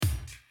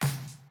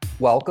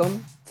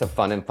Welcome to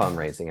Fun and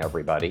Fundraising,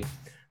 everybody,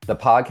 the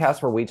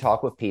podcast where we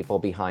talk with people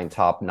behind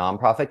top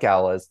nonprofit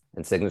galas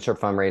and signature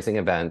fundraising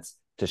events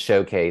to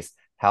showcase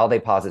how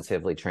they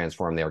positively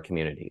transform their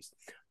communities.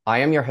 I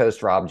am your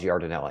host, Rob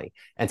Giardinelli,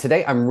 and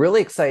today I'm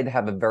really excited to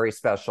have a very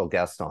special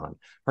guest on.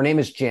 Her name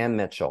is Jan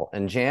Mitchell,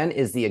 and Jan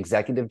is the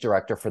executive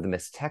director for the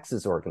Miss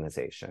Texas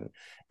organization.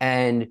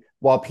 And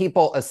while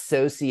people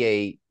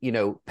associate,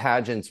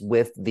 pageants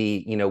with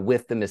the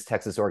Miss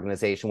Texas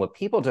organization, what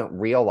people don't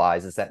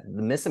realize is that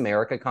the Miss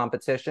America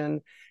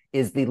competition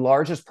is the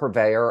largest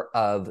purveyor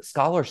of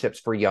scholarships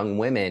for young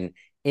women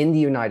in the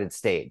United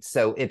States.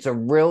 So it's a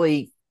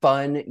really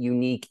fun,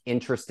 unique,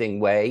 interesting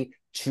way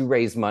to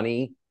raise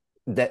money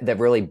that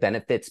really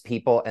benefits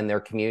people and their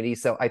community.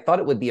 So I thought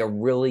it would be a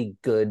really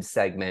good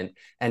segment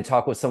and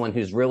talk with someone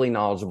who's really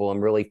knowledgeable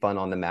and really fun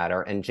on the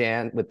matter. And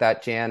Jan,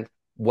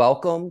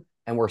 welcome.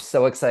 And we're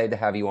so excited to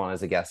have you on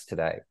as a guest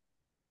today.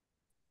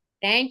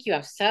 Thank you.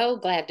 I'm so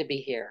glad to be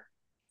here.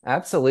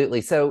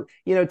 Absolutely. So,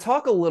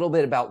 talk a little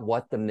bit about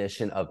what the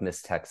mission of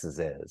Miss Texas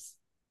is.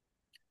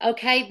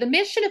 Okay. The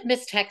mission of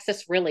Miss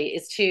Texas really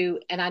is to,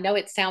 and I know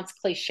it sounds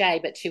cliche,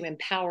 but to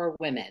empower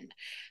women,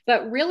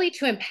 but really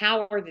to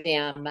empower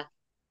them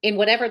in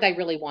whatever they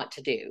really want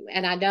to do.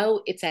 And I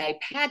know it's a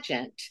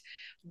pageant,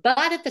 but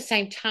at the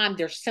same time,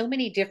 there's so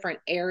many different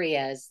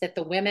areas that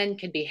the women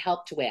can be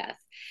helped with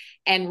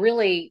and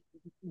really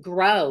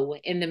grow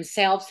in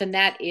themselves. And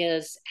that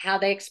is how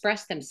they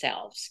express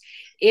themselves.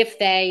 If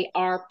they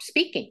are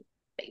speaking,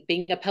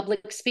 being a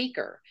public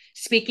speaker,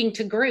 speaking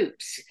to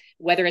groups,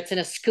 whether it's in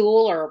a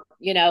school or,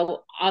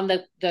 on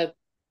the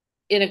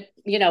in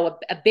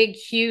a big,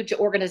 huge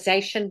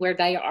organization where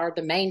they are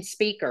the main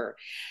speaker.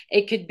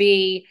 It could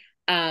be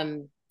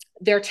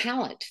their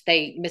talent.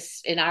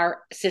 In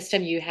our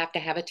system, you have to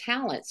have a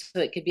talent. So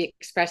it could be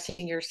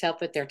expressing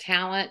yourself with their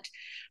talent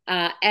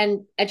and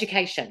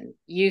education.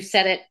 You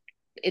said it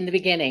in the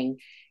beginning,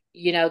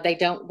 they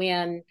don't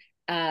win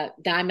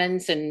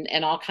diamonds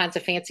and all kinds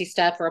of fancy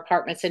stuff or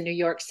apartments in New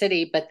York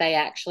City, but they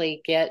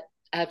actually get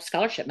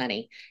scholarship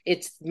money.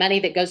 It's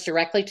money that goes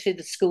directly to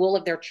the school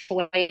of their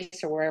choice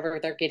or wherever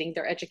they're getting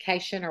their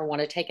education or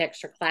want to take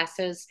extra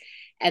classes.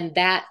 And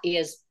that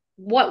is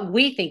what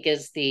we think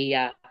is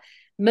the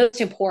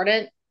most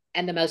important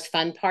and the most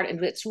fun part.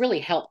 And it's really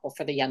helpful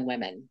for the young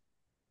women.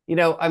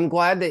 I'm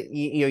glad that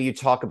you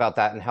talk about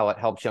that and how it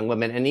helps young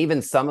women, and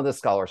even some of the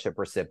scholarship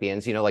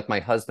recipients. Like my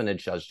husband had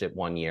judged it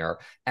one year,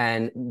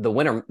 and the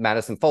winner,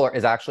 Madison Fuller,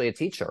 is actually a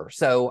teacher.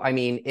 So I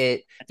mean,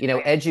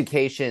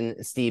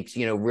 education steeps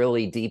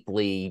really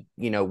deeply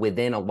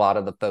within a lot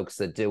of the folks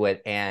that do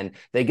it, and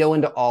they go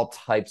into all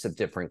types of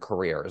different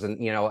careers,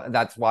 and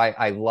that's why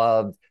I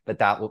loved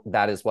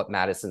that is what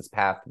Madison's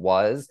path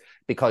was,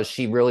 because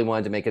she really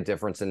wanted to make a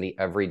difference in the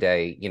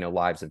everyday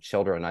lives of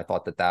children. I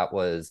thought that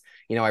was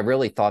I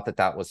really thought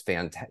that was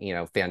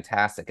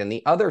fantastic. And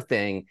the other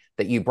thing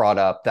that you brought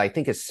up that I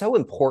think is so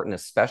important,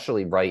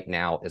 especially right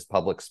now, is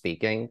public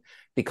speaking,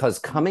 because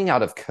coming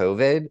out of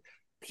COVID,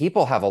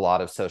 people have a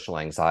lot of social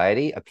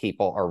anxiety.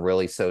 People are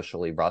really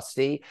socially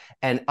rusty.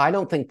 And I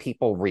don't think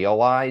people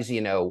realize,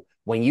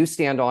 when you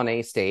stand on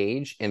a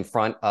stage in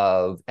front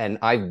of, and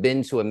I've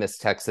been to a Miss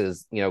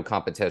Texas,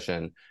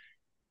 competition,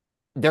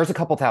 there's a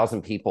couple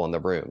thousand people in the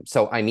room.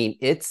 So, I mean,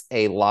 it's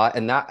a lot.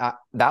 And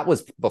that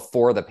was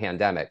before the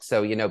pandemic.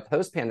 So,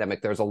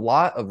 post-pandemic, there's a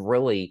lot of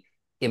really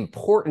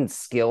important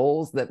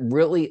skills that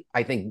really,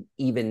 I think,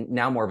 even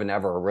now more than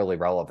ever, are really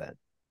relevant.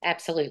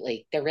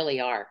 Absolutely. There really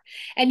are.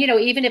 And,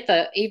 even if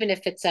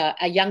it's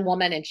a young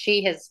woman and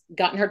she has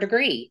gotten her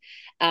degree,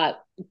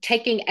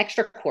 taking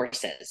extra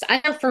courses.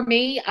 I know for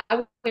me,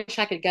 I wish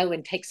I could go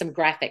and take some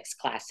graphics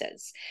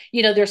classes.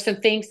 There's some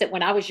things that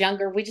when I was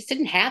younger, we just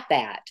didn't have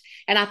that.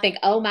 And I think,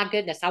 oh my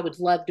goodness, I would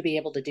love to be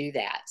able to do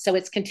that. So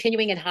it's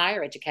continuing in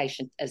higher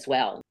education as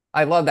well.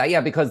 I love that.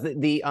 Yeah, because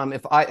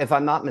if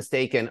I'm not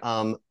mistaken,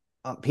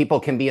 people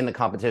can be in the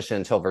competition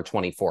until they're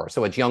 24.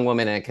 So it's young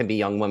women, and it can be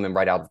young women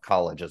right out of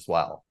college as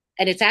well.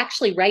 And it's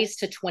actually raised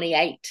to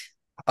 28.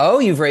 Oh,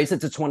 you've raised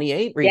it to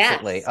 28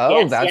 recently. Yes,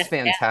 Oh, yes, that's yes,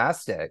 yes.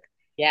 fantastic.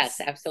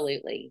 Yes,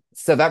 absolutely.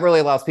 So that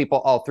really allows people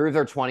all through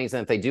their 20s.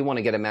 And if they do want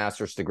to get a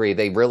master's degree,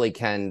 they really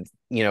can,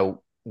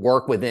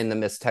 work within the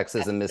Miss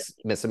Texas and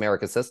Miss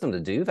America system to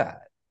do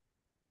that.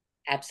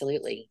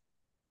 Absolutely.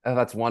 Oh,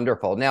 that's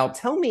wonderful. Now,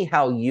 tell me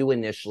how you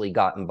initially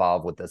got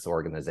involved with this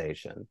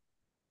organization.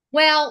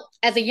 Well,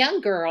 as a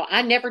young girl,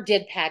 I never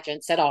did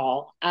pageants at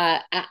all,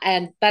 but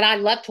I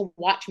love to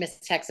watch Miss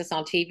Texas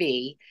on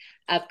TV.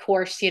 Of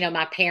course,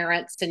 my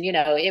parents, and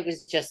it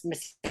was just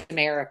Miss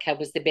America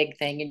was the big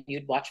thing, and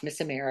you'd watch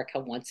Miss America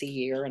once a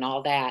year and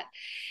all that.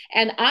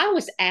 And I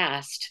was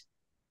asked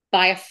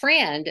by a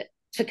friend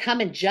to come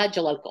and judge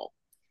a local.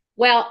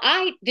 Well,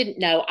 I didn't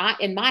know.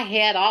 In my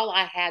head, all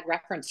I had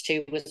reference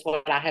to was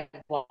what I had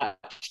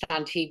watched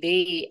on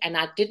TV, and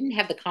I didn't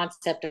have the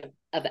concept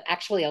of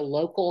actually a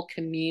local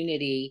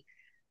community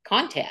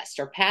contest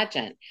or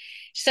pageant.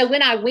 So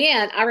when I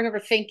went, I remember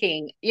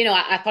thinking,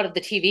 I thought of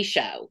the TV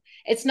show.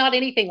 It's not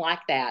anything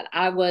like that.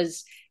 I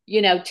was,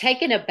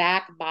 taken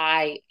aback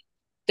by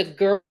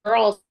the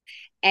girls,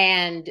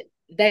 and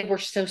they were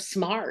so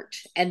smart,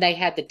 and they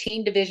had the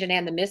teen division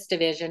and the miss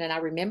division. And I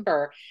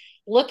remember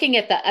looking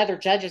at the other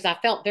judges, I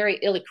felt very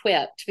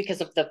ill-equipped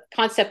because of the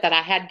concept that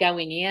I had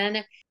going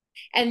in.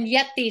 And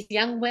yet these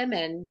young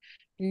women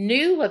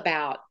knew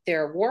about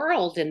their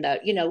world and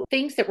the,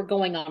 things that were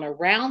going on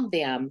around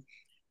them.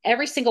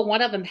 Every single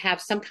one of them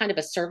have some kind of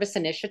a service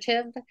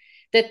initiative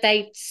that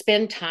they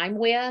spend time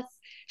with.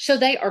 So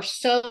they are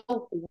so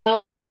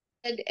well,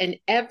 and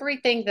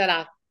everything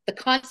the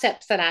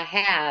concepts that I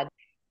had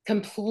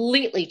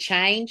completely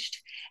changed.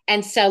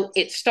 And so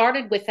it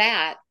started with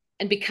that.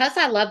 And because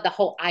I love the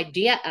whole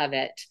idea of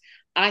it,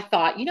 I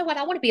thought, you know what,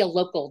 I want to be a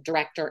local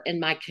director in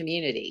my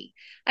community.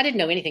 I didn't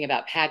know anything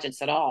about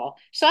pageants at all.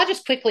 So I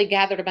just quickly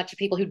gathered a bunch of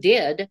people who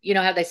did,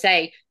 how they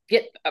say,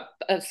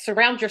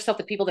 surround yourself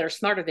with people that are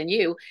smarter than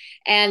you.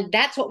 And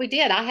that's what we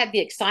did. I had the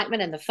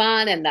excitement and the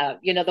fun and the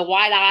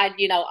wide-eyed,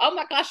 oh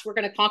my gosh, we're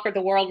going to conquer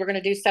the world. We're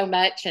going to do so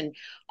much and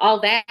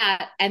all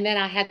that. And then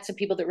I had some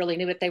people that really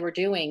knew what they were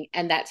doing.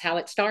 And that's how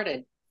it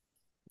started.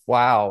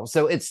 Wow.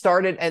 So it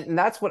started, and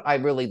that's what I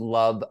really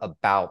love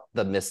about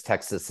the Miss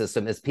Texas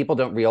system is people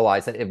don't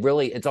realize that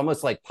it's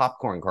almost like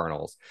popcorn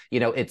kernels.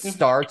 It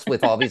starts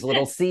with all these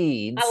little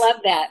seeds. I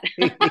love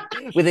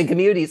that. Within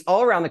communities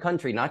all around the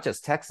country, not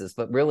just Texas,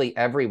 but really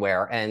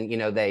everywhere. And,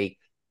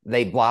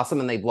 they blossom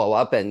and they blow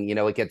up and,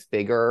 it gets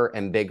bigger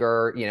and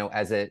bigger,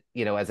 as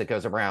it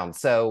goes around.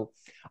 So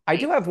I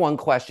do have one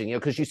question,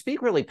 because you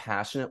speak really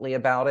passionately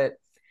about it.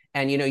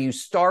 And you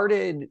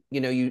started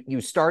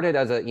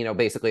as a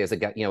basically as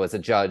a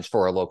judge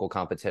for a local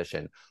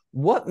competition.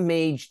 What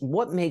makes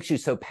you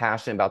so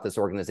passionate about this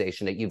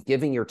organization that you've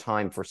given your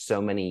time for so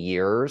many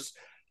years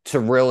to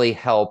really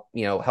help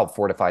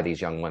fortify these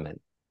young women?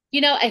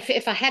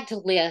 If I had to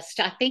list,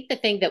 I think the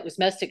thing that was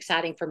most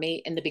exciting for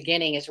me in the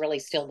beginning is really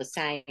still the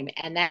same,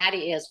 and that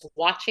is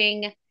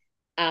watching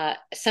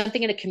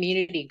something in a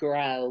community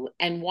grow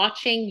and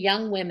watching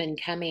young women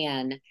come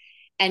in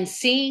and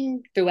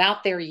seeing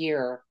throughout their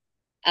year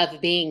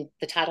of being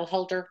the title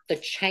holder, the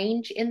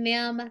change in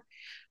them.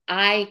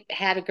 I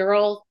had a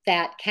girl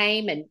that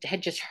came and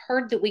had just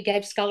heard that we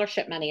gave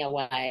scholarship money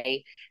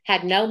away,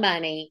 had no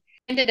money,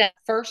 ended up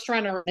first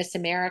runner Miss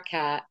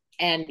America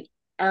and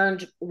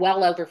earned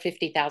well over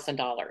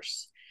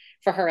 $50,000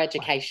 for her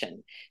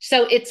education.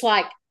 So it's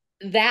like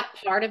that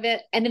part of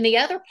it. And then the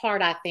other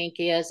part I think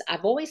is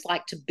I've always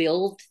liked to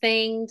build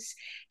things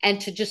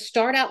and to just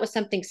start out with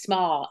something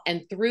small,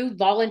 and through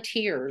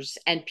volunteers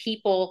and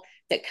people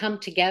that come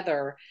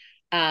together,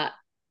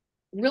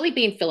 really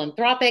being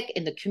philanthropic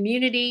in the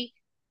community.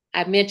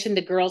 I mentioned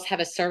the girls have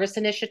a service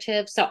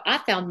initiative. So I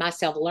found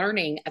myself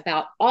learning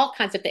about all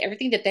kinds of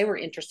everything that they were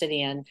interested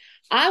in.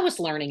 I was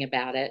learning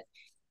about it.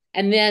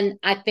 And then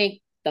I think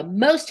the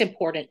most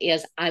important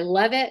is I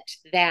love it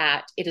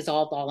that it is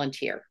all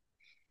volunteer.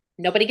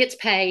 Nobody gets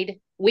paid.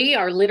 We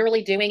are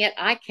literally doing it.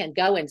 I can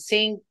go and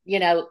sing,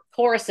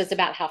 choruses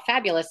about how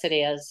fabulous it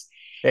is.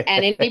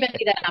 And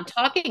anybody that I'm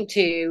talking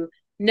to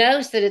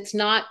knows that it's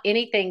not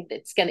anything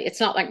it's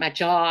not like my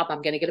job.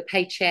 I'm going to get a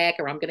paycheck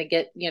or I'm going to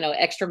get,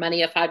 extra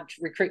money if I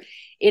recruit.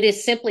 It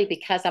is simply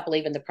because I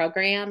believe in the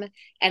program.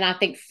 And I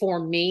think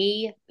for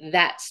me,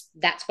 that's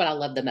what I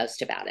love the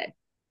most about it.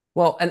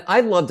 Well, and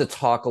I'd love to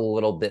talk a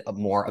little bit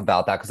more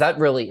about that, because that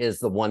really is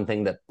the one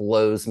thing that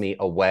blows me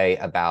away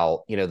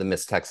about, the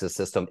Miss Texas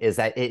system is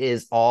that it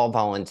is all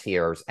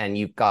volunteers, and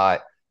you've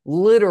got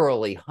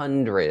literally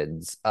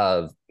hundreds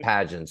of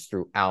pageants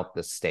throughout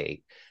the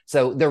state.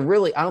 So I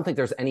don't think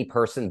there's any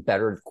person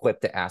better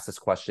equipped to ask this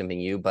question than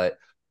you, but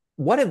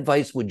what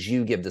advice would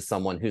you give to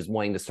someone who's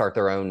wanting to start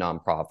their own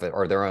nonprofit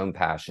or their own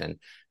passion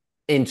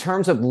in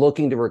terms of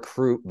looking to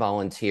recruit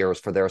volunteers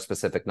for their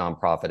specific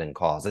nonprofit and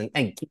cause?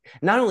 And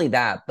not only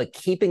that, but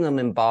keeping them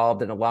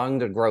involved and allowing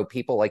them to grow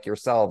people like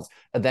yourselves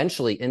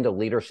eventually into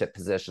leadership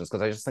positions,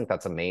 because I just think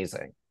that's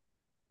amazing.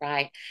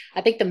 Right.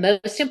 I think the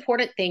most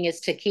important thing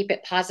is to keep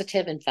it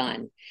positive and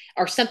fun,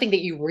 or something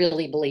that you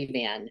really believe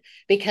in,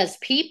 because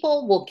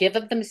people will give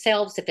of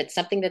themselves if it's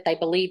something that they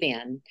believe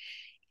in.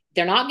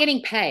 They're not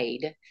getting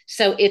paid.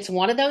 So it's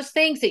one of those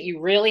things that you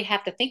really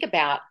have to think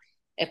about.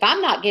 If I'm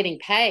not getting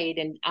paid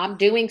and I'm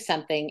doing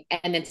something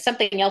and then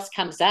something else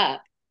comes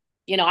up,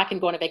 I can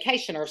go on a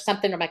vacation or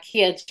something, or my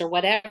kids or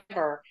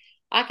whatever,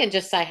 I can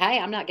just say, hey,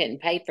 I'm not getting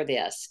paid for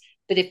this.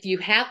 But if you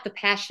have the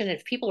passion,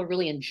 if people are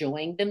really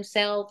enjoying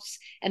themselves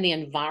and the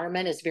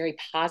environment is very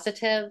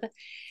positive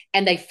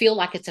and they feel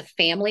like it's a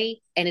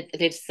family and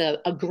it's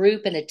a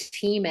group and a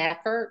team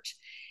effort,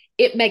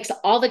 it makes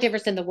all the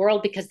difference in the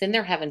world, because then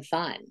they're having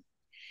fun.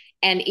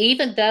 And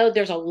even though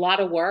there's a lot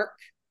of work,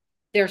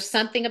 there's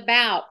something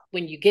about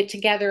when you get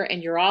together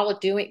and you're all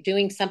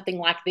doing something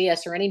like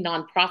this, or any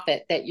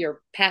nonprofit that you're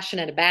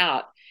passionate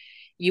about,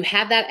 you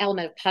have that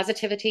element of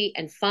positivity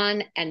and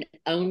fun and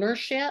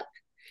ownership,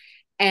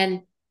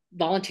 and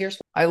volunteers.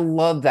 I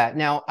love that.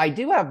 Now, I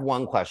do have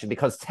one question,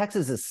 because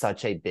Texas is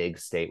such a big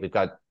state. We've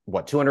got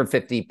what,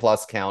 250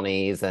 plus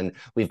counties, and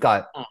we've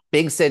got Oh,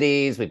 big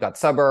cities, we've got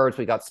suburbs,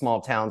 we've got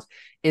small towns.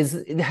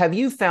 Have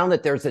you found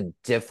that there's a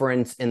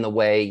difference in the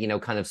way,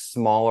 kind of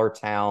smaller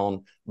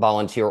town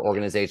volunteer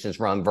organizations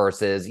run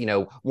versus,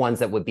 ones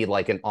that would be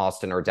like in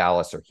Austin or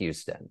Dallas or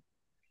Houston?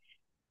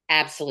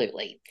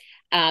 absolutely.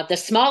 The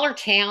smaller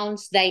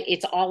towns,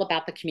 it's all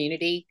about the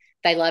community.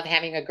 They love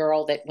having a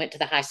girl that went to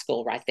the high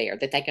school right there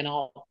that they can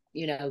all,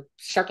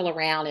 circle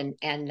around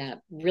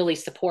and really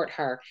support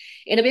her.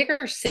 In a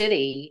bigger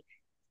city,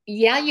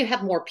 yeah, you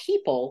have more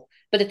people,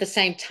 but at the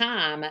same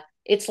time,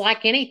 it's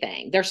like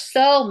anything. There's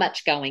so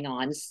much going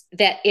on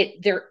that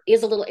there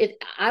is a little.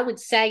 I would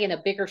say in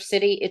a bigger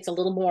city, it's a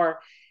little more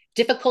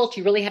difficult.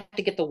 You really have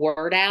to get the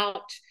word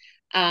out,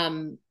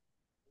 um,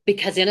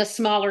 because in a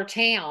smaller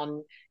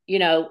town,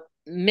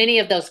 many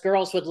of those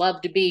girls would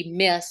love to be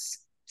Miss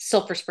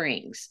Sulphur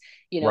Springs,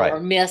 or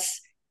Right.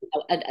 Miss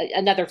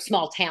another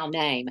small town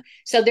name.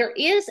 So there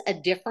is a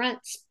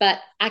difference, but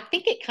I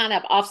think it kind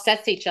of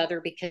offsets each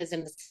other because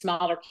in the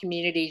smaller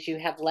communities, you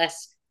have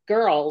less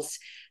girls.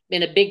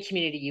 In a big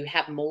community, you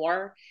have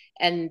more.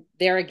 And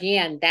there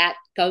again, that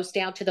goes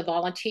down to the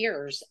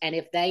volunteers. And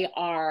if they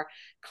are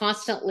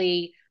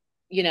constantly,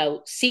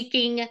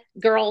 seeking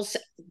girls,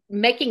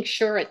 making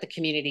sure at the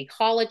community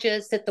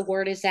colleges that the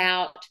word is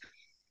out.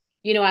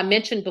 I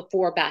mentioned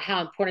before about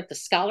how important the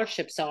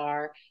scholarships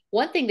are.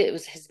 One thing that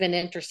has been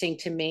interesting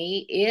to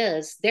me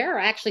is there are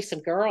actually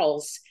some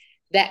girls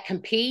that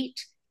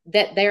compete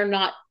that they're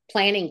not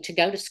planning to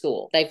go to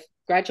school. They've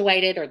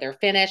graduated or they're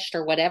finished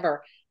or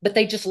whatever, but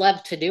they just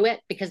love to do it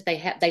because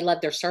they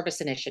love their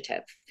service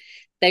initiative.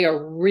 They are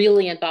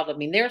really involved. I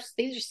mean,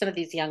 these are some of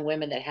these young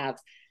women that have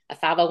a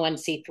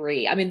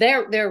 501c3. I mean,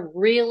 they're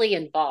really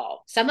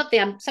involved. Some of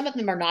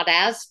them are not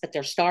as, but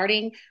they're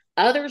starting.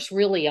 Others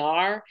really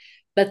are,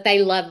 but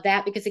they love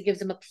that because it gives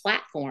them a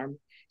platform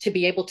to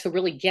be able to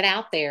really get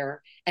out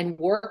there and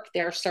work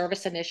their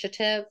service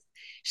initiative.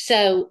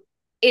 So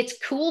it's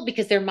cool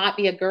because there might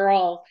be a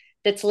girl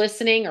that's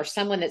listening or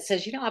someone that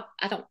says,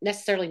 I don't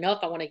necessarily know if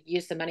I want to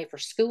use the money for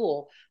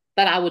school,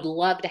 but I would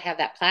love to have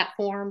that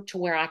platform to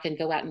where I can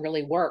go out and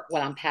really work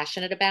what I'm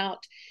passionate about.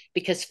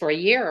 Because for a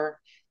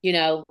year,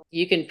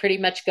 you can pretty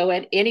much go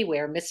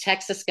anywhere. Miss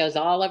Texas goes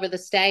all over the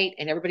state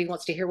and everybody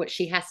wants to hear what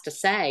she has to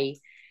say.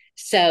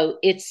 So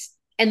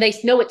and they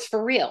know it's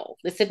for real.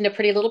 This isn't a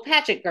pretty little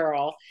pageant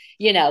girl.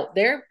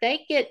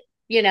 They get,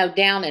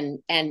 down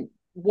and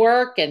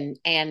work and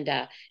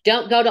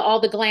don't go to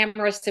all the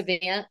glamorous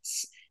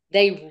events.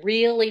 They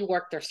really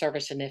work their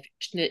service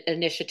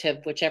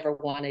initiative, whichever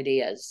one it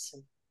is,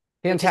 which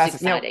is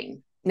Fantastic.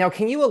 exciting. Now,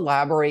 can you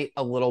elaborate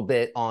a little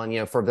bit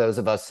on, for those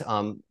of us,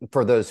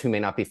 for those who may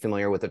not be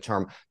familiar with the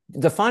term,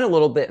 define a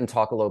little bit and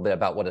talk a little bit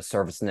about what a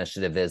service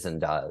initiative is and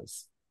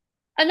does?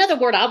 Another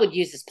word I would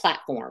use is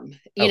platform.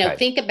 Okay.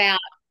 Think about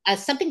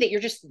something that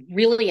you're just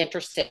really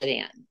interested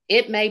in.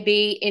 It may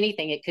be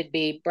anything. It could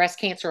be breast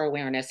cancer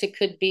awareness. It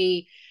could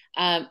be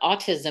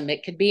autism.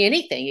 It could be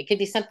anything. It could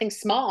be something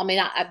small. I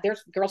mean,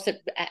 there's girls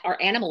that are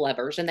animal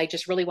lovers and they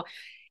just really want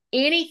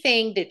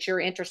anything that you're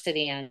interested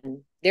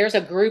in. There's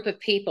a group of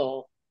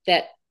people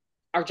that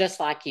are just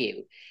like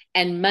you,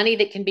 and money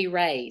that can be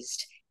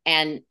raised,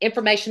 and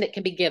information that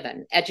can be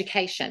given,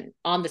 education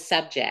on the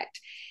subject.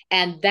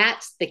 And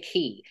that's the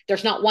key.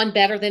 There's not one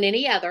better than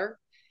any other,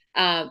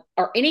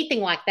 or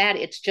anything like that.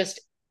 It's just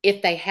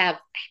if they have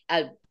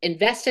a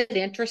invested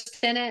interest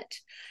in it.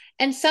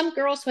 And some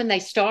girls, when they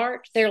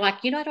start, they're like,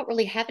 I don't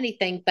really have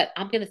anything, but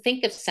I'm going to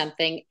think of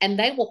something. And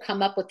they will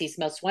come up with these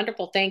most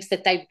wonderful things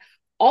that they've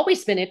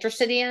always been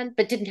interested in,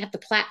 but didn't have the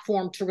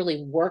platform to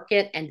really work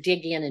it and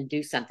dig in and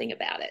do something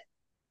about it.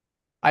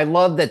 I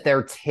love that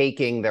they're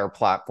taking their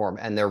platform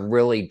and they're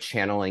really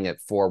channeling it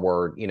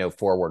forward,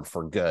 forward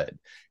for good.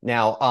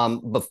 Now,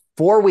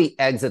 before we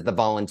exit the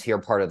volunteer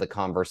part of the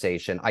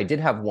conversation, I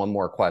did have one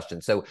more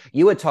question. So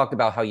you had talked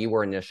about how you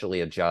were initially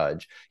a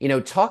judge.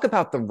 Talk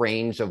about the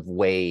range of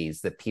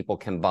ways that people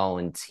can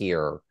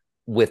volunteer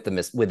within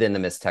the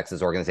Miss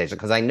Texas organization,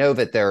 because I know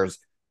that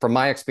from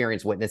my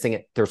experience witnessing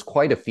it, there's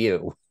quite a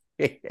few.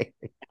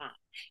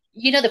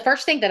 The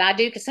first thing that I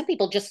do, because some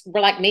people just were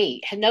like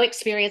me, had no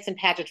experience in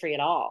pageantry at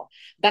all,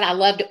 but I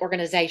loved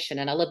organization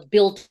and I loved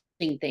building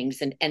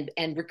things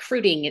and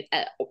recruiting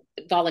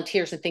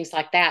volunteers and things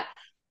like that.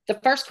 The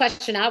first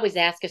question I always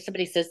ask if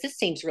somebody says, this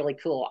seems really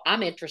cool,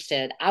 I'm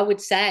interested, I would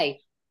say,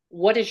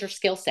 what is your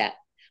skill set?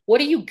 What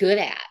are you good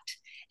at?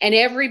 And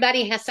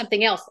everybody has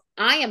something else.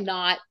 I am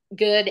not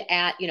good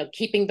at,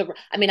 keeping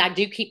I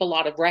do keep a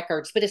lot of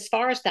records, but as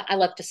far as I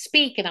love to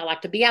speak and I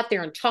like to be out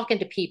there and talking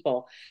to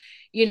people,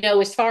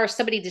 as far as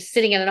somebody just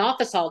sitting in an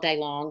office all day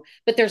long.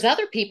 But there's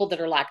other people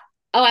that are like,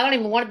 oh, I don't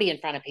even want to be in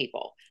front of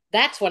people.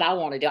 That's what I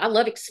want to do. I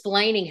love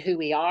explaining who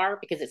we are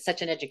because it's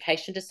such an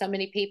education to so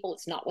many people.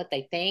 It's not what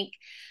they think.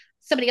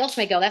 Somebody else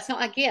may go, that's not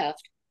my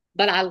gift,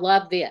 but I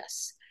love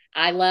this.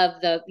 I love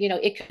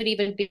it could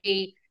even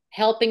be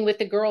helping with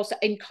the girls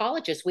in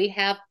colleges. We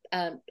have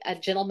a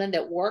gentleman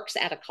that works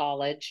at a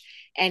college,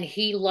 and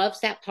he loves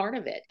that part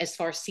of it as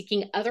far as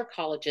seeking other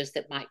colleges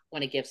that might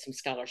want to give some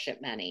scholarship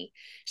money.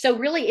 So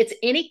really, it's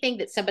anything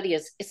that somebody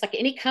is, it's like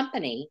any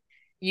company.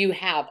 You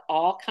have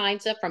all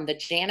kinds of, from the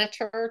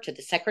janitor to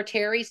the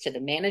secretaries to the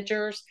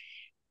managers.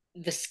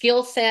 The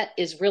skill set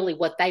is really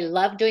what they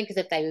love doing, because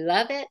if they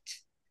love it,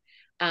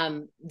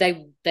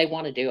 they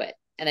want to do it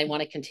and they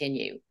want to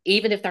continue,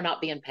 even if they're not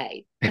being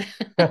paid.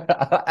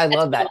 I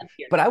love that.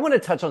 But I want to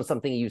touch on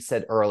something you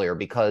said earlier,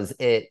 because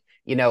I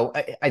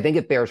think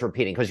it bears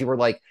repeating, because you were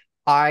like,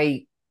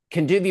 I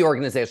can do the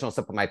organizational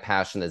stuff, but my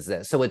passion is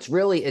this. So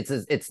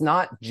it's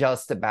not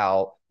just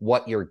about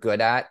what you're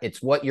good at,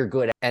 it's what you're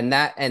good at. And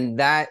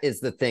that is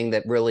the thing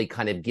that really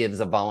kind of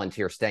gives a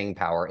volunteer staying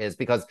power, is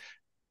because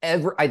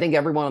I think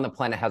everyone on the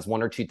planet has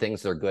one or two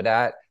things they're good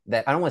at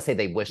that I don't want to say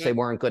they wish they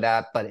weren't good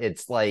at, but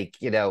it's like,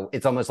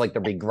 it's almost like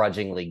they're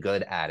begrudgingly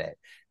good at it.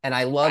 And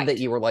I love that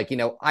you were like,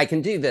 I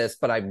can do this,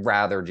 but I'd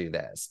rather do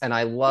this. And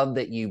I love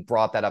that you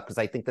brought that up, because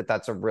I think that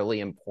that's a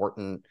really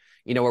important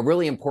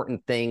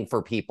thing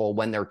for people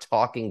when they're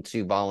talking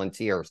to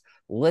volunteers.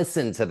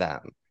 Listen to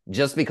them.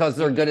 Just because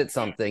they're good at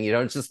something, you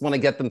don't just want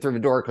to get them through the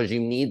door because you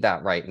need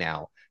that right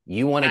now.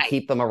 You want to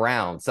keep them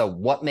around. So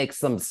what makes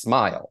them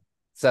smile?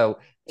 So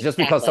just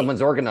because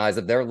someone's organized,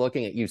 if they're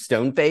looking at you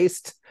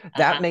stone-faced,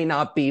 that may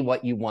not be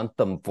what you want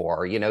them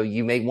for.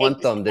 You may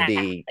want them to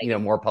be,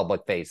 more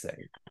public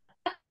facing.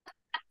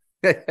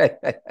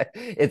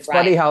 It's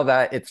funny how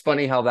that,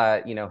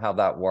 how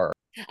that works.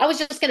 I was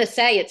just going to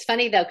say, it's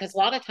funny though, because a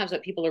lot of times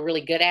what people are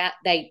really good at,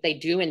 they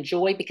do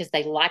enjoy, because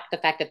they like the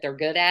fact that they're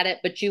good at it.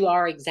 But you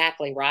are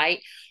exactly right.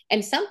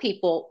 And some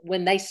people,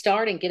 when they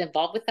start and get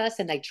involved with us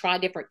and they try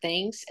different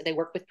things, they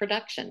work with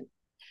production,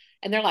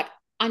 and they're like,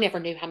 I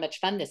never knew how much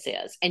fun this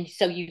is. And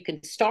so you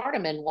can start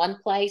them in one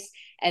place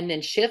and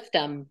then shift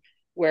them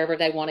wherever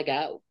they want to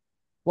go.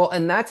 Well,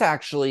 and that's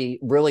actually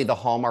really the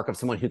hallmark of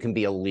someone who can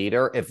be a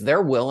leader. If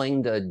they're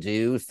willing to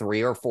do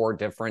 3 or 4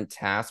 different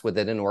tasks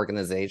within an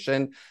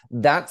organization,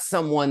 that's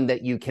someone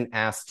that you can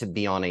ask to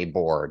be on a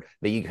board,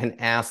 that you can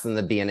ask them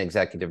to be an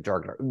executive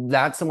director.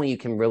 That's someone you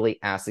can really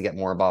ask to get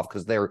more involved,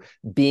 because they're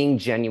being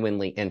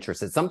genuinely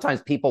interested.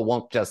 Sometimes people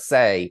won't just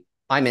say,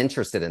 I'm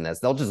interested in this.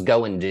 They'll just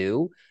go and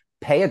do.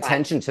 Pay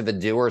attention to the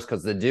doers,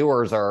 because the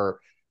doers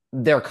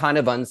they're kind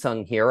of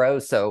unsung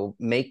heroes. So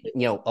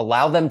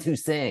allow them to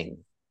sing.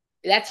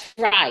 That's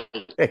right.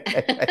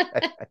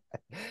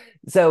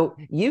 So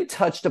you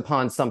touched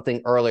upon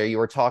something earlier. You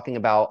were talking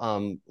about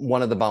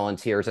one of the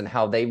volunteers and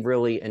how they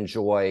really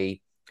enjoy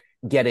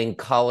getting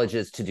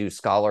colleges to do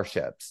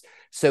scholarships.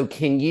 So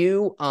can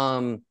you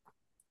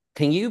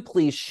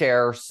please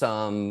share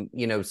some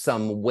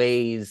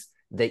ways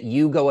that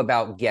you go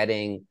about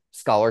getting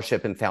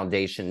scholarship and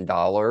foundation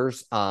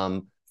dollars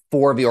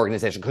for the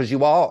organization, because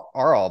you all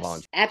are all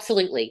volunteers?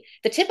 Absolutely.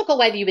 The typical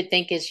way that you would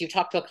think is you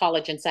talk to a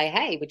college and say,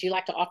 hey, would you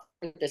like to offer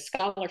this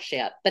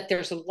scholarship? But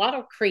there's a lot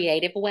of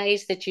creative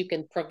ways that you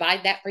can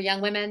provide that for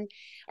young women,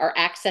 or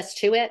access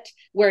to it,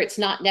 where it's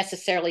not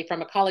necessarily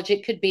from a college.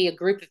 It could be a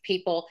group of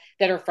people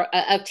that are from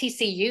a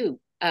TCU.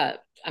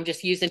 I'm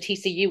just using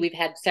TCU. We've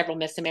had several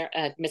Miss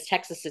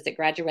Texases that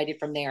graduated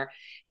from there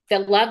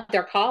that loved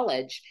their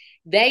college.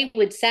 They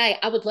would say,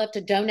 I would love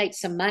to donate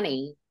some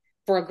money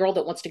for a girl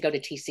that wants to go to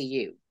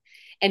TCU.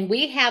 And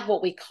we have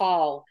what we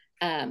call,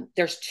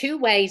 there's 2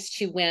 ways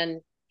to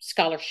win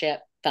scholarship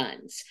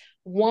funds.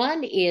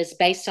 One is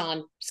based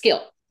on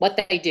skill, what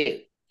they do,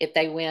 if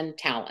they win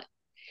talent.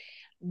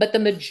 But the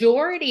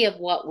majority of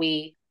what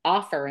we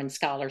offer in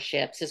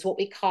scholarships is what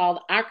we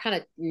call, our kind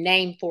of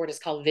name for it is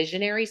called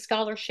visionary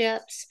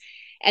scholarships.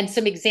 And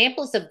some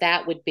examples of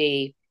that would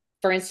be,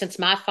 for instance,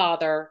 my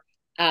father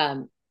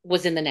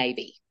was in the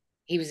Navy.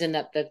 He was in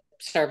the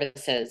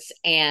services,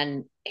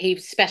 and he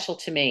was special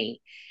to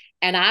me.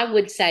 And I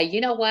would say, you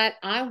know what?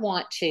 I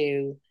want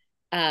to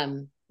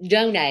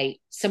donate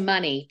some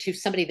money to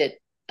somebody,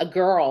 a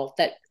girl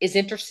that is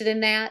interested in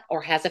that,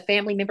 or has a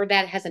family member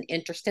that has an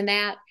interest in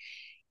that.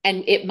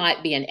 And it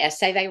might be an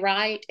essay they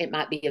write. It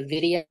might be a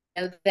video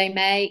they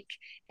make.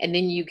 And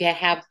then you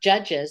have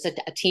judges,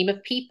 a team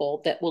of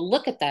people that will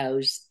look at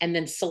those and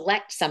then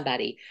select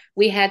somebody.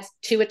 We had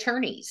 2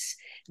 attorneys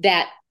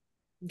that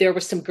there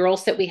were some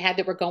girls that we had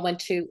that were going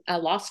to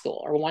law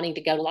school or wanting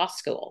to go to law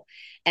school.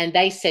 And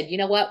they said, you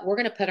know what, we're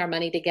going to put our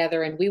money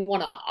together and we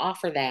want to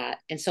offer that.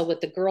 And so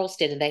what the girls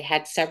did, and they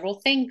had several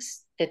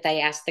things that they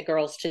asked the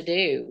girls to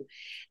do,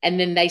 and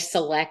then they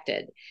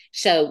selected.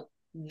 So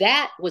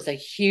that was a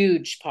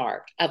huge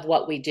part of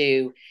what we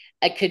do.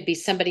 It could be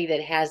somebody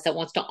that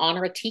wants to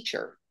honor a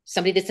teacher,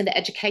 somebody that's in the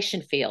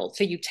education field.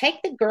 So you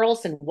take the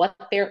girls and what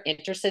they're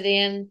interested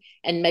in,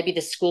 and maybe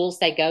the schools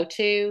they go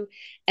to,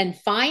 and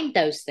find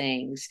those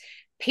things.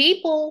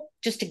 People,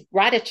 just to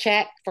write a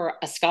check for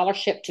a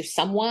scholarship to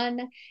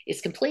someone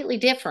is completely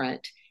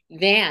different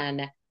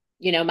than,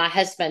 my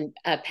husband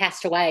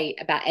passed away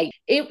about 8.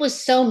 It was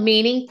so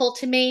meaningful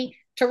to me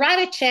to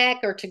write a check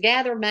or to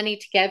gather money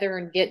together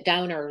and get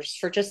donors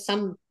for just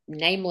some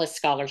nameless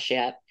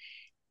scholarship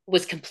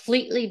was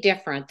completely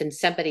different than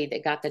somebody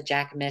that got the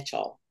Jack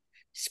Mitchell.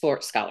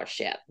 sports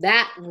scholarship.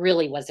 That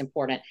really was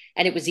important.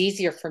 And it was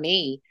easier for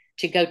me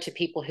to go to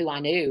people who I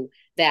knew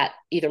that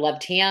either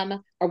loved him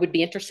or would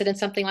be interested in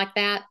something like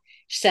that.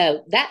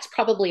 So that's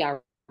probably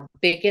our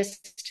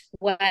biggest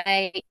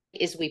way,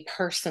 is we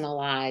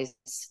personalize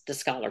the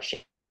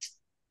scholarship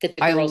that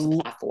the I girls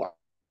apply for.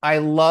 I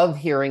love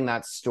hearing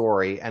that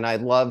story. And I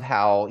love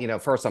how,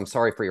 first, I'm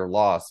sorry for your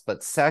loss.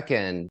 But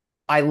second,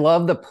 I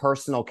love the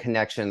personal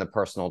connection, the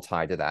personal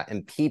tie to that.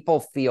 And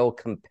people feel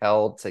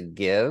compelled to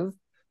give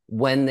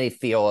when they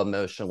feel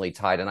emotionally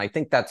tied. And I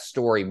think that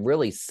story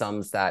really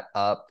sums that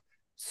up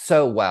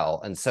so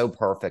well and so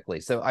perfectly.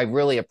 So I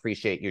really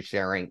appreciate you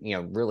sharing,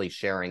 really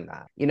sharing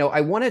that. I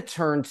want to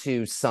turn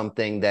to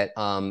something that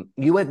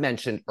you had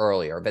mentioned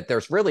earlier, but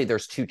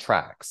there's two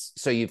tracks.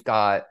 So you've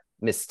got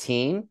Miss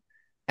Teen,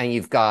 and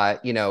you've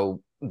got,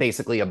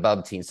 basically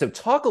above teen. So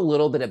talk a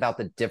little bit about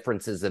the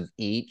differences of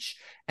each,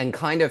 and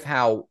kind of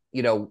how,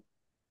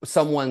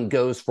 someone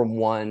goes from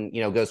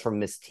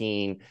Miss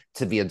Teen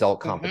to the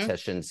adult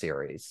competition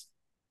series.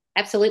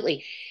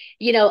 Absolutely.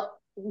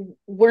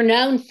 We're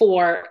known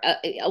for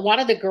a lot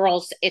of the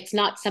girls, it's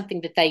not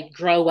something that they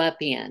grow up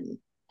in.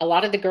 A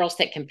lot of the girls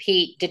that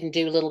compete didn't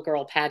do little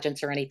girl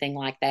pageants or anything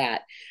like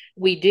that.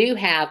 We do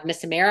have,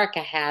 Miss America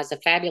has a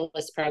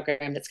fabulous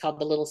program that's called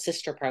the Little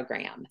Sister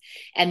Program.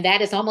 And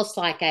that is almost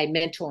like a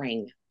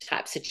mentoring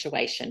type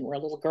situation where a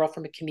little girl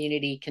from a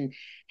community can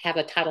have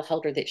a title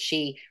holder that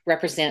she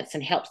represents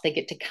and helps. They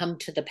get to come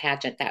to the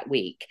pageant that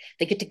week.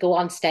 They get to go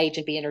on stage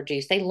and be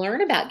introduced. They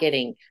learn about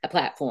getting a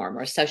platform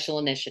or a social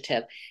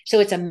initiative. So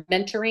it's a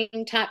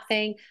mentoring type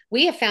thing.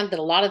 We have found that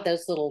a lot of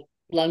those little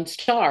lone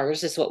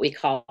stars is what we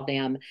call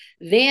them.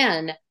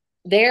 Then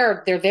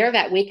they're there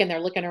that week and they're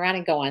looking around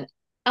and going,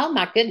 oh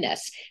my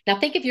goodness. Now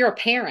think if you're a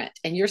parent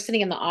and you're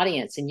sitting in the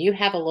audience and you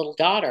have a little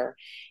daughter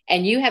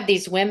and you have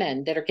these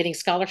women that are getting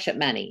scholarship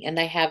money and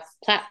they have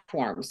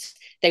platforms.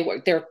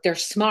 They're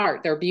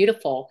smart, they're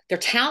beautiful, they're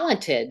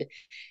talented.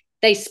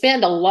 They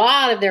spend a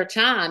lot of their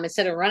time,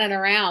 instead of running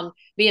around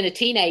being a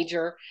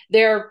teenager,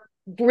 they're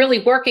really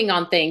working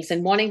on things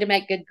and wanting to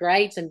make good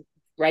grades and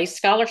raise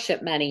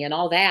scholarship money and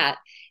all that.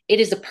 It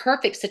is a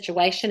perfect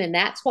situation. And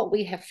that's what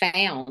we have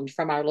found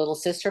from our Little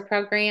Sister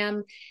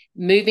program,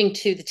 moving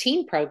to the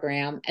teen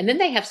program. And then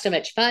they have so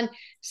much fun.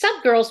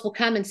 Some girls will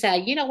come and say,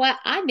 you know what?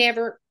 I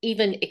never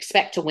even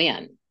expect to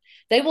win.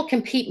 They will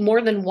compete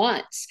more than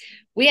once.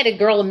 We had a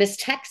girl in Miss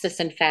Texas,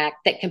 in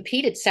fact, that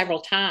competed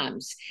several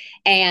times.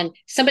 And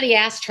somebody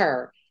asked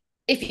her,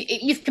 if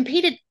you've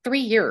competed 3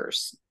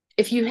 years,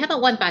 if you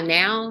haven't won by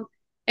now,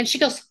 and she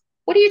goes,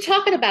 what are you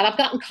talking about? I've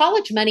gotten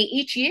college money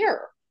each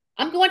year.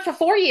 I'm going for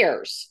 4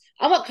 years.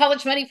 I want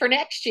college money for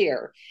next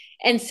year.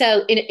 And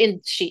so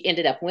and she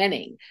ended up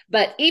winning.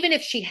 But even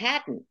if she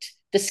hadn't,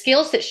 the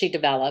skills that she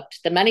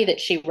developed, the money that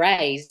she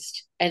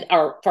raised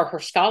or for her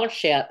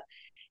scholarship,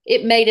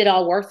 it made it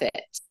all worth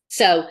it.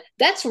 So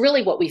that's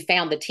really what we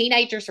found. The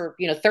teenagers are,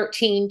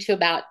 13 to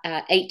about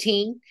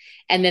 18.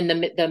 And then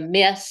the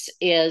miss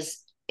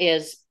is,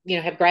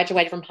 have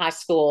graduated from high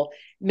school,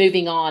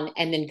 moving on,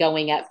 and then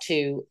going up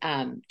to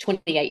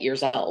 28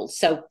 years old.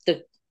 So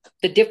the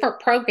different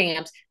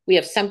programs, we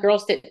have some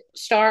girls that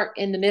start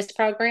in the Miss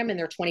program and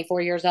they're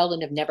 24 years old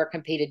and have never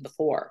competed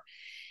before.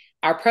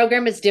 Our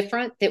program is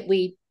different, that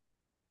we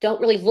don't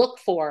really look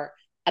for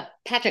a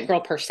pageant girl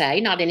per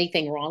se, not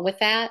anything wrong with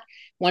that.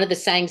 One of the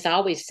sayings I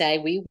always say,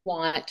 we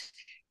want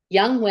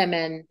young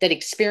women that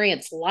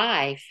experience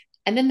life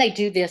and then they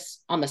do this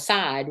on the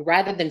side,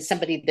 rather than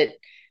somebody that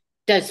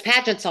does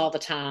pageants all the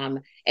time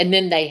and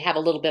then they have a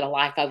little bit of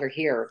life over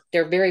here.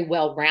 They're very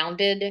well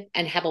rounded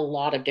and have a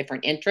lot of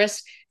different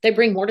interests. They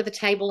bring more to the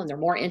table and they're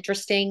more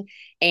interesting,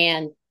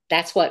 and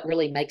that's what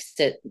really makes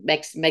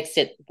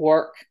it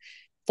work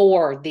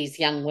for these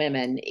young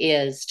women,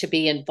 is to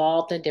be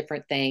involved in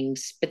different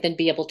things, but then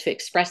be able to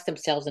express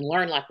themselves and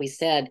learn, like we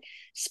said,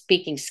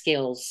 speaking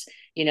skills,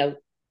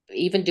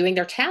 even doing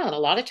their talent. A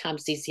lot of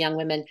times these young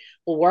women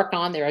will work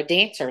on, they're a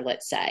dancer,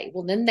 let's say.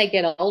 Well, then they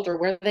get older.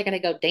 Where are they going to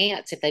go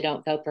dance if they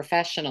don't go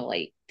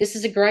professionally? This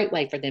is a great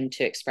way for them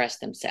to express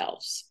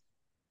themselves.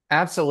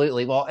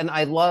 Absolutely. Well, and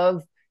I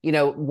love,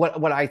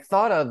 what I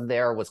thought of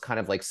there was kind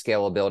of like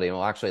scalability, and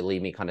will actually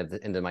lead me kind of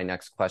into my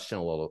next question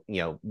a little,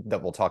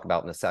 that we'll talk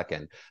about in a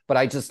second. But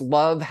I just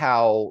love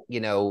how,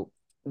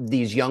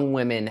 these young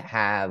women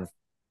have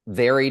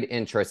varied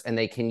interests and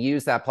they can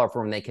use that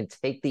platform. They can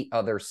take the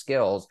other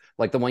skills,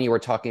 like the one you were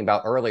talking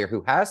about earlier,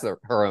 who has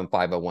her own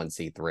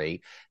 501c3.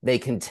 They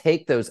can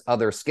take those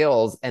other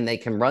skills and they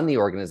can run the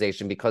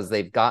organization because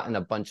they've gotten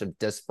a bunch of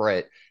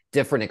disparate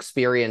different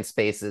experience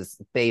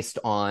spaces based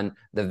on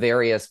the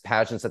various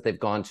pageants that they've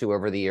gone to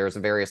over the years,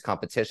 the various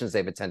competitions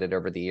they've attended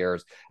over the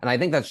years. And I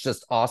think that's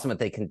just awesome that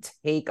they can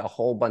take a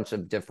whole bunch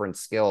of different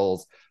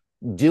skills,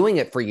 doing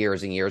it for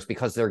years and years,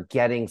 because they're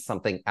getting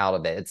something out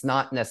of it. It's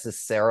not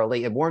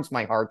necessarily, it warms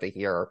my heart to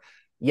hear,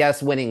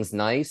 yes, winning's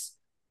nice,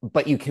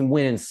 but you can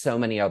win in so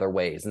many other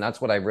ways. And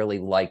that's what I really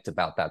liked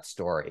about that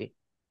story.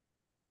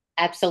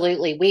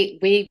 Absolutely.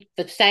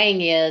 The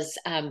saying is,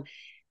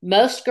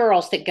 Most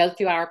girls that go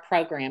through our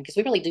program, because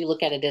we really do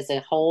look at it as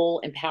a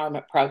whole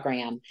empowerment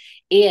program,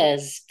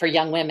 is for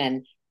young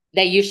women,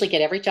 they usually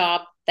get every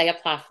job they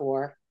apply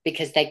for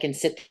because they can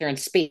sit there and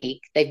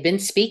speak. They've been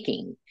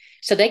speaking.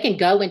 So they can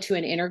go into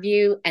an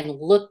interview and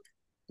look,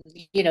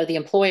 the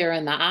employer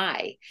in the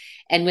eye.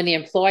 And when the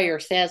employer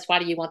says, "Why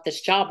do you want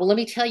this job?" Well, let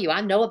me tell you,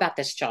 I know about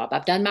this job.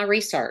 I've done my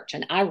research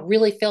and I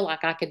really feel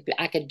like I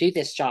could do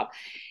this job.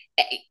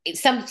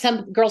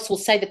 Some girls will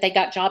say that they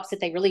got jobs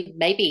that they really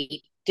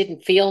maybe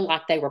didn't feel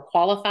like they were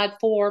qualified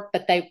for,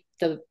 but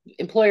the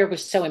employer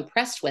was so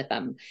impressed with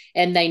them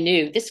and they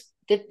knew this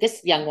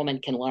young woman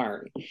can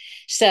learn.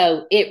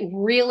 So it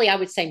really, I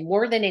would say,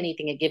 more than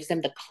anything, it gives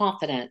them the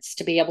confidence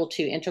to be able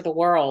to enter the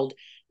world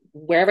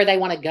wherever they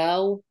want to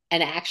go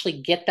and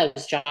actually get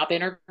those job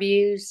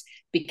interviews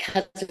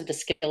because of the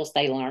skills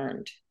they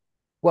learned.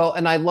 Well,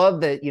 and I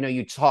love that,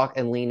 you talk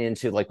and lean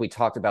into, like we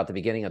talked about at the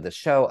beginning of the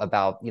show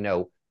about,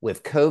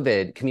 with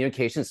COVID,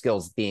 communication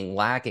skills being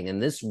lacking.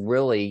 And this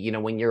really,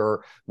 when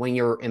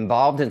you're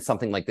involved in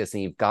something like this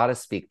and you've got to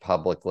speak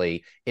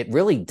publicly, it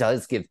really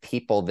does give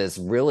people this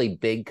really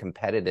big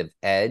competitive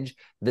edge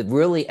that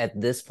really at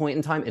this point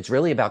in time, it's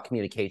really about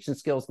communication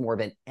skills more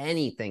than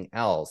anything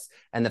else.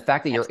 And the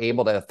fact that you're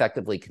able to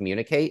effectively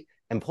communicate,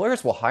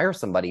 employers will hire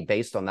somebody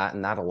based on that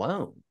and that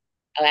alone.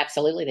 Oh,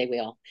 absolutely, they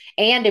will.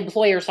 And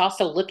employers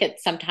also look at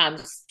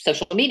sometimes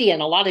social media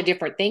and a lot of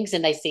different things,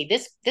 and they see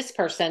this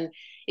person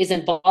is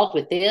involved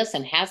with this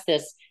and has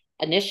this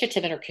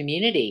initiative in her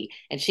community,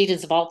 and she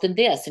is involved in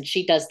this and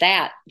she does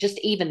that. Just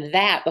even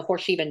that before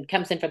she even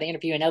comes in for the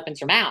interview and opens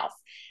her mouth,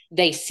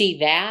 they see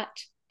that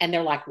and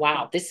they're like,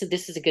 "Wow, this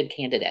is a good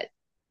candidate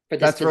for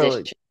this That's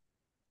position."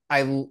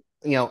 really,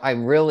 I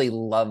really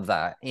love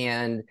that.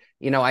 And,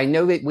 I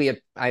know that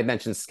I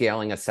mentioned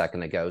scaling a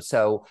second ago.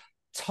 So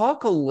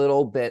talk a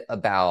little bit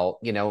about,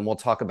 and we'll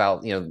talk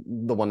about, the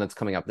one that's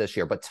coming up this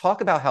year, but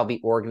talk about how the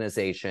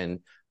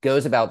organization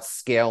goes about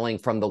scaling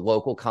from the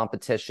local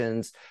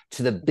competitions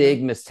to the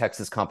big Miss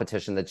Texas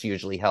competition that's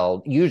usually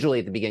held, usually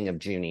at the beginning of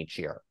June each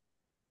year.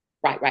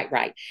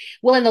 Right.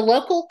 Well, in the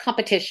local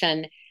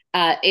competition,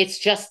 it's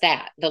just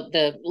that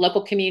the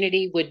local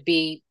community would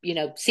be,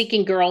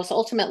 seeking girls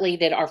ultimately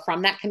that are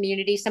from that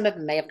community. Some of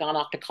them may have gone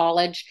off to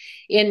college.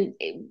 In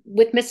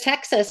with Miss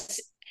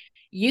Texas,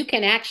 you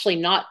can actually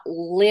not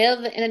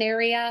live in an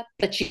area,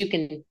 but you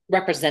can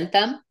represent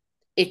them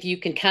if you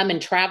can come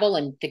and travel,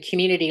 and the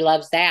community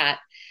loves that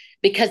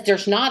because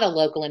there's not a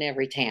local in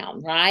every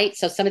town, right?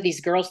 So some of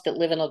these girls that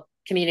live in a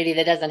community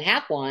that doesn't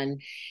have one,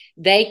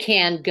 they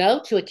can go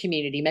to a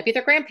community. Maybe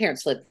their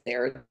grandparents live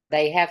there,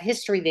 they have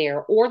history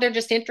there, or they're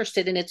just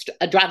interested in it's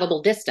a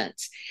drivable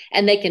distance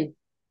and they can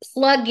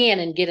plug in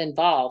and get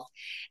involved.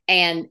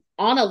 And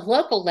on a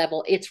local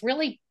level, it's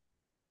really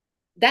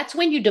that's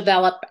when you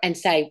develop and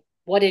say,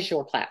 what is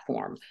your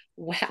platform?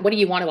 What do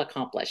you want to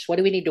accomplish? What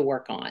do we need to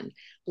work on?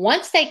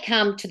 Once they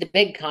come to the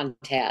big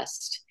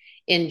contest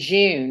in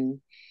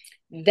June,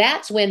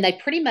 that's when they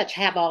pretty much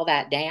have all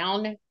that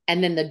down.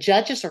 And then the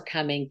judges are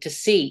coming to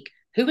seek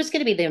who is going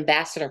to be the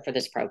ambassador for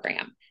this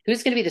program,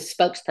 who's going to be the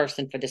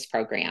spokesperson for this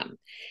program.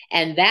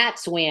 And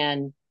that's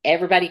when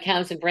everybody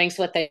comes and brings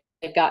what they've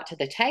got to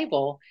the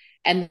table.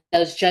 And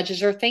those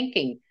judges are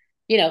thinking,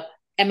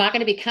 am I going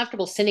to be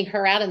comfortable sending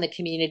her out in the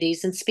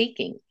communities and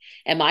speaking?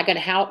 Am I going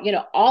to how,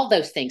 all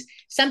those things.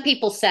 Some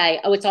people say,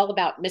 oh, it's all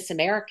about Miss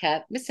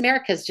America. Miss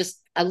America is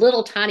just a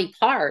little tiny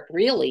part,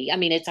 really. I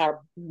mean, it's our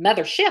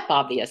mothership,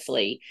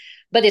 obviously,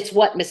 but it's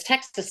what Miss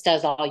Texas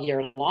does all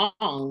year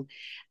long.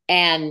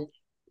 And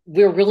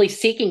we're really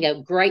seeking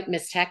a great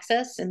Miss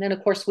Texas. And then,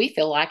 of course, we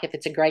feel like if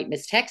it's a great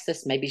Miss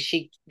Texas, maybe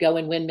she go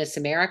and win Miss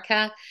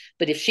America.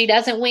 But if she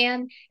doesn't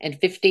win and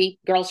 50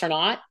 girls are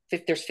not,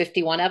 if there's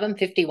 51 of them,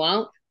 50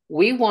 won't,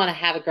 we want to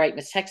have a great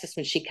Miss Texas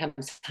when she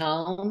comes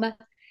home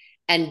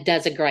and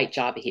does a great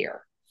job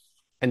here.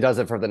 And does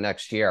it for the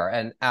next year.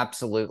 And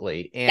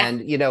absolutely.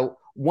 And, Yeah.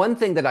 One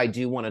thing that I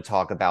do want to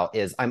talk about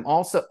is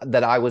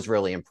that I was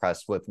really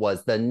impressed with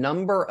was the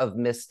number of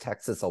Miss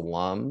Texas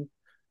alum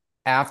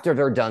after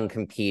they're done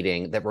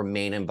competing that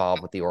remain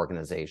involved with the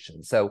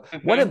organization. So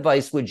what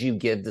advice would you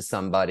give to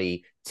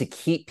somebody to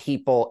keep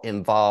people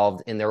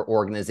involved in their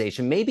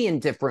organization, maybe in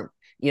different,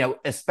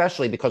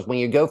 especially because when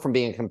you go from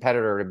being a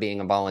competitor to being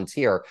a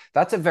volunteer,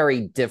 that's a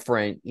very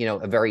different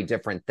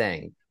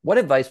thing. What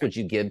advice would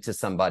you give to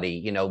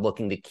somebody,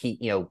 looking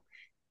to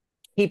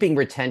keeping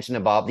retention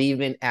involved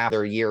even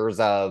after years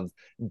of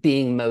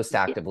being most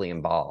actively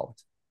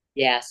involved?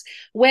 Yes.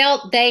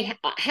 Well, they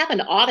have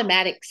an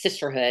automatic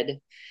sisterhood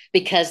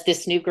because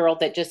this new girl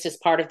that just is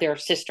part of their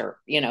sister,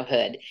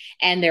 hood.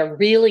 And they're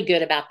really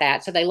good about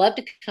that. So they love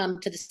to come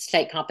to the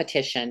state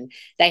competition.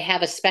 They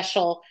have a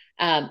special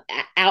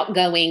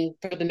outgoing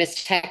for the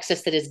Miss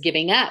Texas that is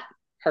giving up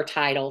her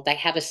title. They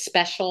have a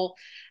special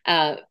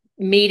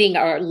meeting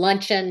or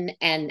luncheon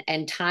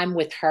and time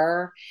with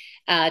her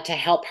to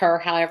help her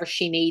however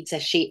she needs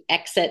as she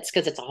exits,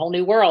 because it's a whole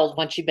new world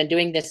once you've been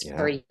doing this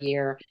for a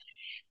year.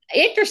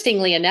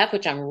 Interestingly enough,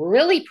 which I'm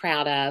really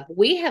proud of,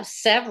 we have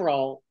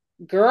several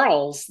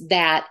girls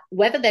that,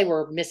 whether they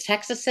were Miss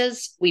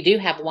Texas's, we do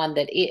have one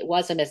that it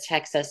was a Miss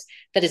Texas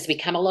that has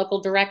become a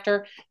local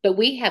director, but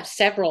we have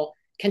several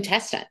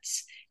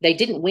contestants. They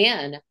didn't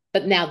win,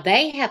 but now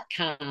they have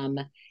come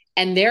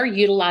and they're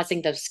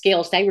utilizing those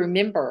skills. They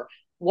remember,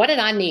 what did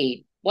I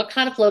need? What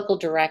kind of local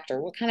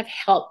director? What kind of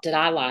help did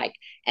I like?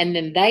 And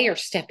then they are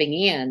stepping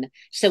in.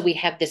 So we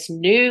have this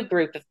new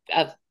group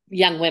of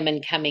young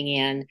women coming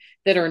in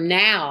that are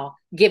now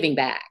giving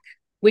back,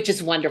 which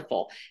is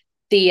wonderful.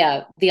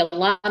 The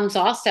alums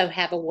also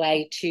have a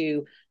way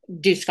to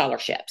do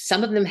scholarships.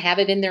 Some of them have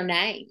it in their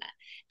name,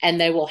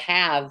 and they will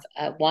have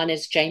one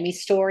is Jamie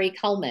Story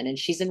Coleman, and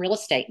she's in real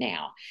estate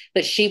now.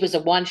 But she was a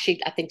one.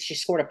 I think she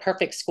scored a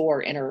perfect score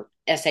in her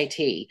SAT.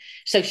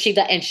 So she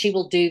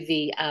will do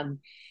the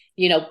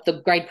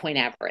the grade point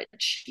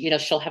average.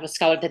 She'll have a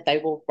scholar that they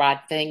will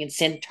write thing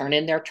and turn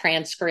in their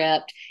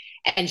transcript,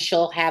 and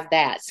she'll have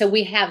that. So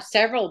we have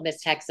several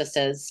Miss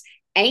Texases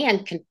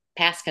and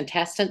past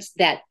contestants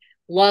that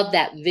love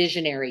that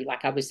visionary,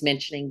 like I was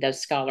mentioning,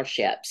 those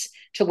scholarships,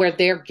 to where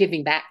they're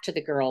giving back to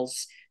the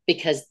girls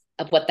because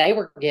of what they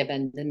were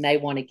given, and they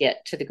want to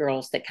get to the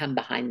girls that come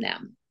behind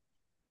them.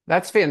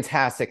 That's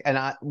fantastic. And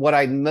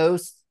what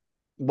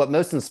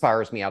most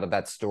inspires me out of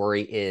that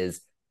story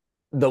is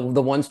the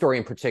one story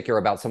in particular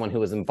about someone who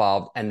was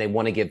involved and they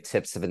want to give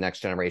tips to the next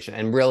generation.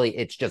 And really,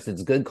 it's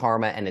good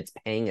karma, and it's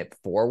paying it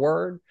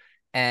forward.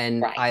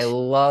 And right. I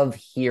love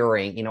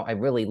hearing, I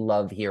really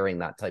love hearing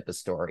that type of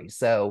story.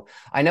 So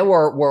I know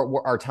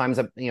we're our time's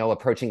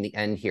approaching the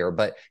end here,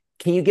 but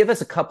can you give us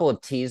a couple of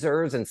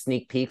teasers and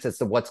sneak peeks as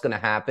to what's going to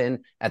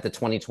happen at the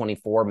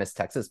 2024 Miss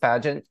Texas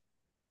pageant?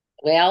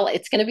 Well,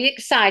 it's going to be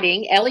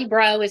exciting. Ellie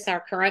Bro is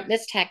our current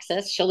Miss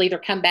Texas. She'll either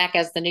come back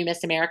as the new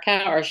Miss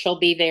America, or she'll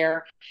be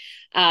there.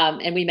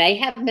 And we may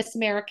have Miss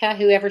America,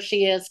 whoever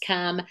she is,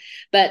 come.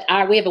 But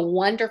we have a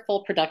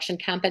wonderful production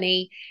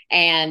company,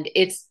 and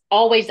it's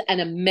always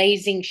an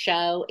amazing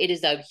show. It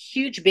is a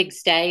huge, big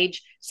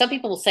stage. Some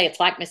people will say it's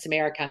like Miss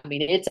America. I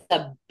mean, it's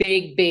a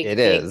big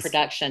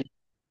production.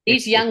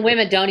 These young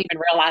women don't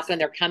even realize when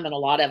they're coming. A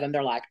lot of them,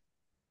 they're like,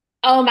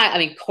 oh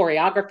my,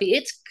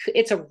 choreography.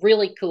 It's a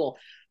really cool.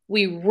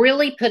 We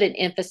really put an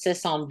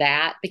emphasis on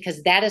that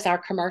because that is our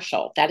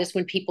commercial. That is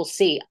when people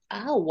see,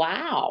 oh,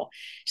 wow.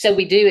 So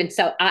we do. And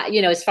so,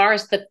 as far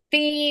as the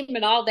theme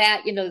and all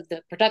that,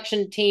 the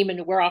production team,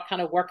 and we're all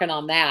kind of working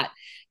on that.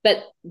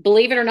 But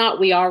believe it or not,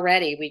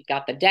 we've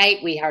got the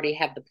date. We already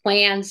have the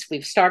plans.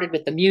 We've started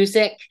with the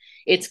music.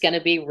 It's going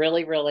to be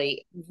really,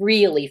 really,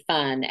 really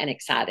fun and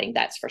exciting.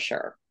 That's for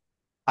sure.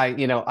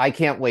 I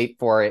can't wait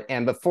for it.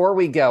 And before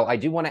we go, I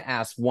do want to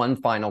ask one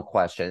final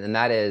question. And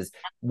that is,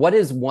 what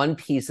is one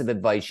piece of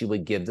advice you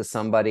would give to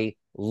somebody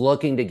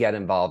looking to get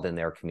involved in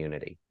their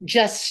community?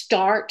 Just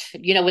start,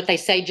 what they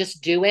say,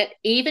 just do it.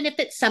 Even if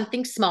it's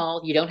something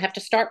small, you don't have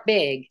to start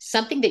big,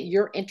 something that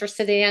you're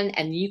interested in,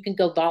 and you can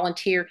go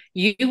volunteer.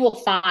 You will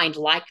find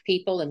like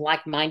people and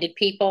like-minded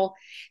people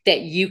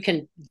that you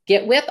can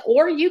get with,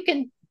 or you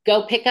can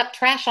go pick up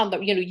trash on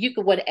you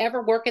could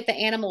whatever, work at the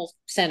animal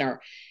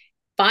center.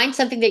 Find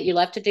something that you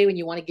love to do and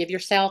you want to give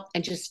yourself,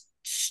 and just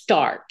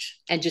start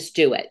and just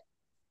do it.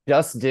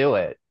 Just do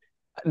it.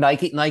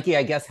 Nike,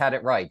 I guess, had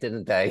it right,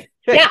 didn't they?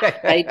 Yeah,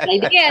 they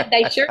did.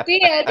 They sure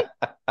did.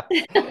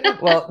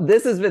 Well,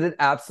 this has been an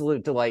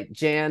absolute delight.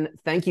 Jan,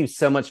 thank you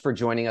so much for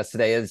joining us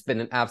today. It's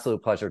been an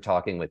absolute pleasure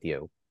talking with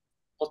you.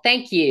 Well,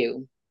 thank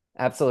you.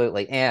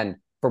 Absolutely. And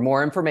for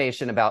more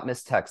information about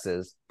Miss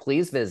Texas,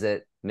 please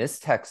visit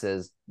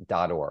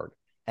misstexas.org.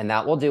 And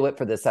that will do it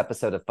for this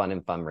episode of Fun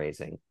and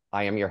Fundraising.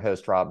 I am your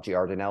host, Rob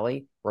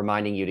Giardinelli,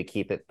 reminding you to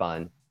keep it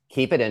fun,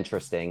 keep it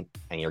interesting,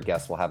 and your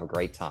guests will have a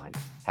great time.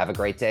 Have a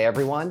great day,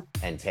 everyone,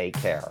 and take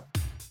care.